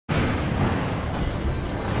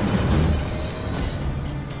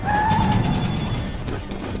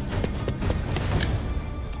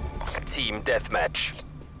Team deathmatch.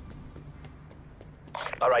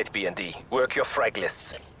 Alright, B&D, work your frag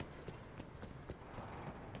lists.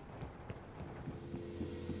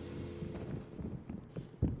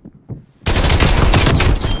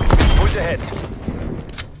 Push ahead.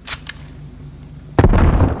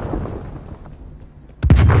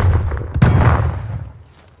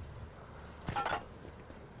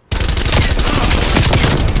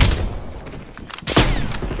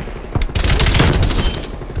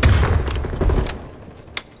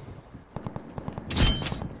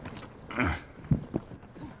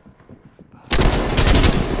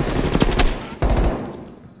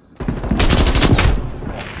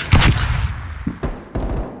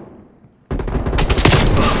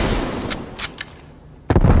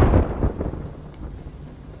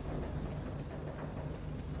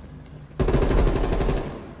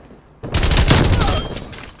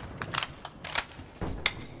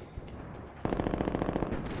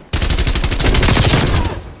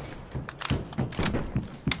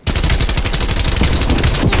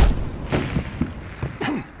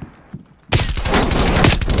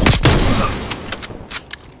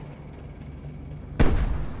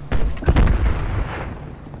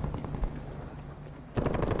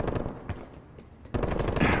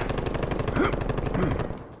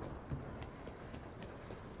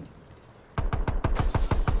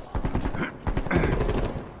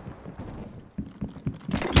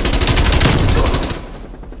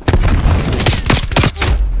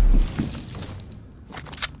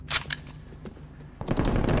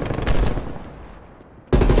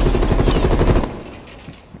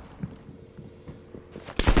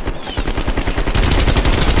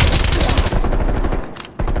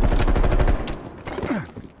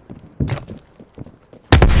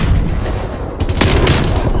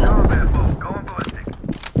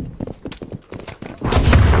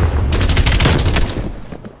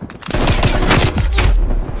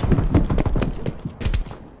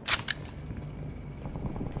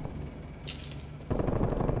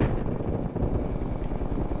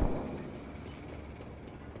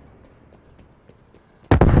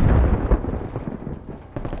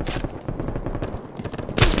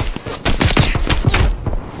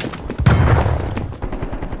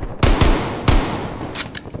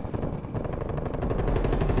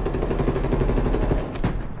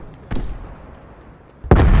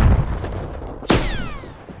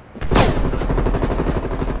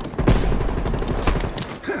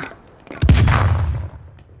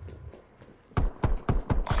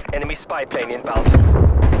 Enemy spy plane inbound.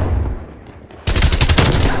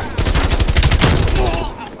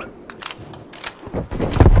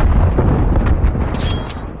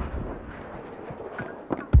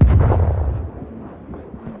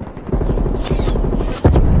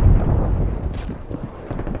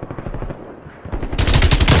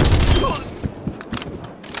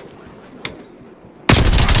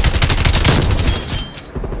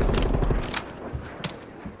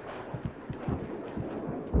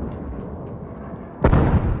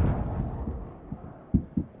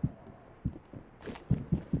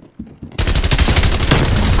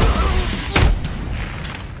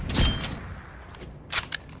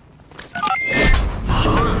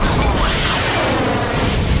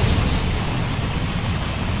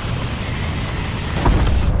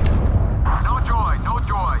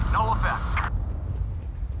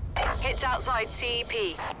 Hits outside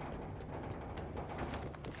CEP.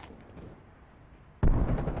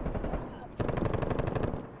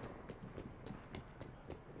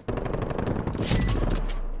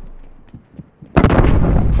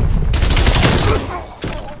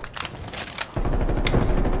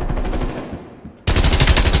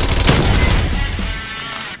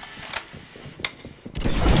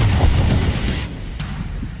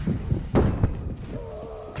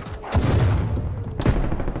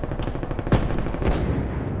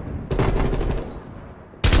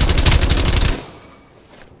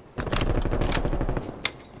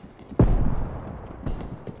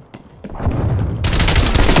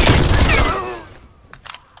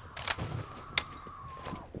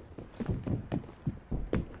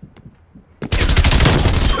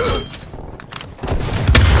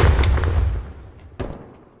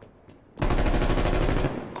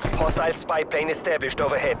 Hostile spy plane established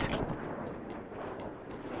overhead.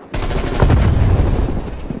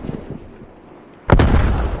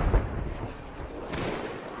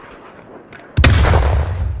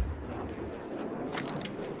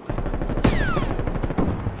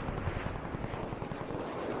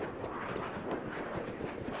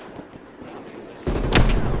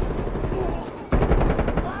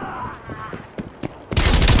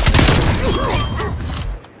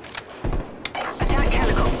 Attack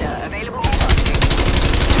helicopter available.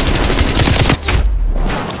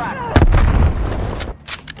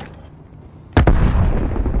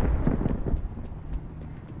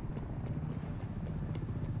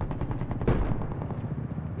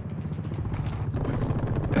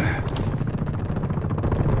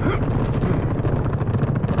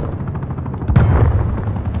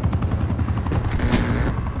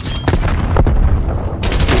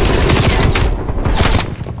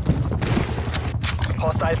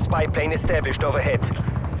 Hostile spy plane established overhead.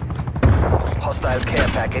 Hostile care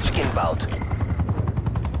package inbound.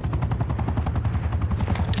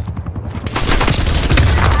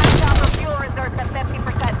 Chopper fuel reserves at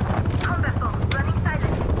 50%. Combat bomb running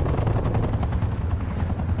silent.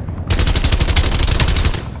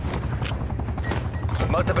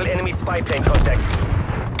 Multiple enemy spy plane contacts.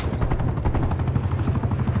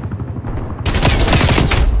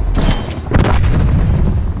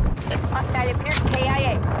 Hostile appears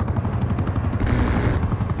KIA.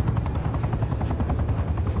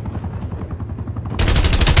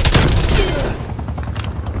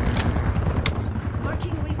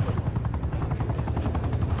 Marking waypoint.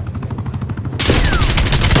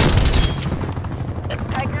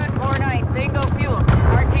 Tycoon 4-9, bingo fuel.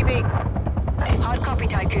 RTB. Hard copy,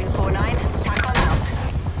 Tycoon 4-9. TACOM out.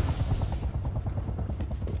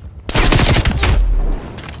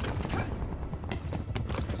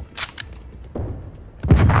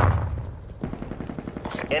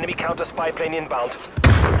 Enemy counter spy plane inbound.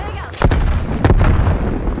 Leg out.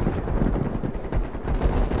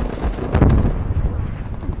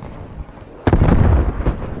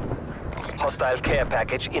 Hostile care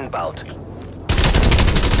package inbound.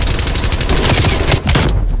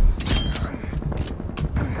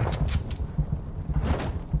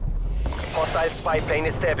 Hostile spy plane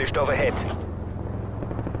established overhead.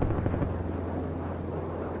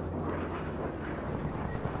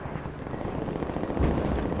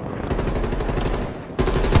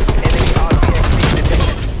 Enemy RCXD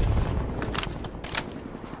detected.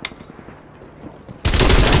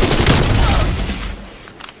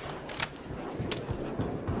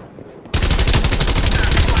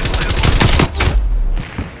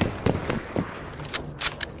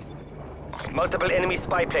 Multiple enemy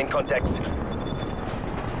spy plane contacts.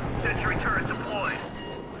 Sentry turret deployed.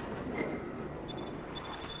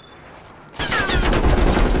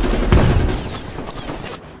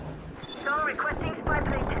 Zone requesting spy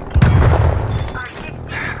plane testing. R6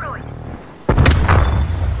 destroyed.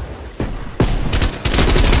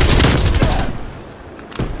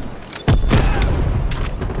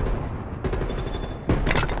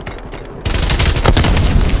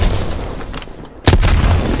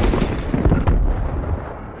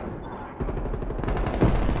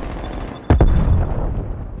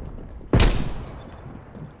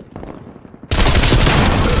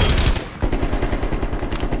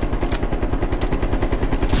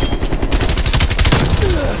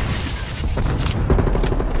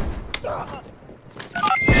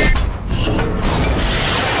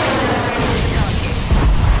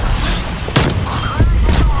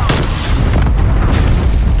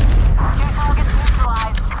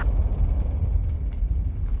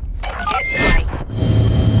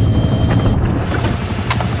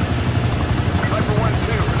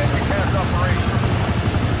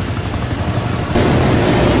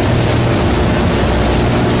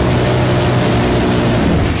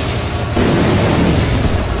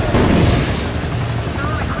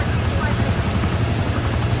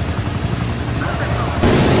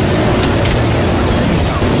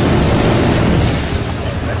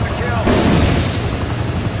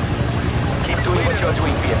 Keep doing what you're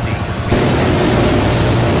doing, BMD.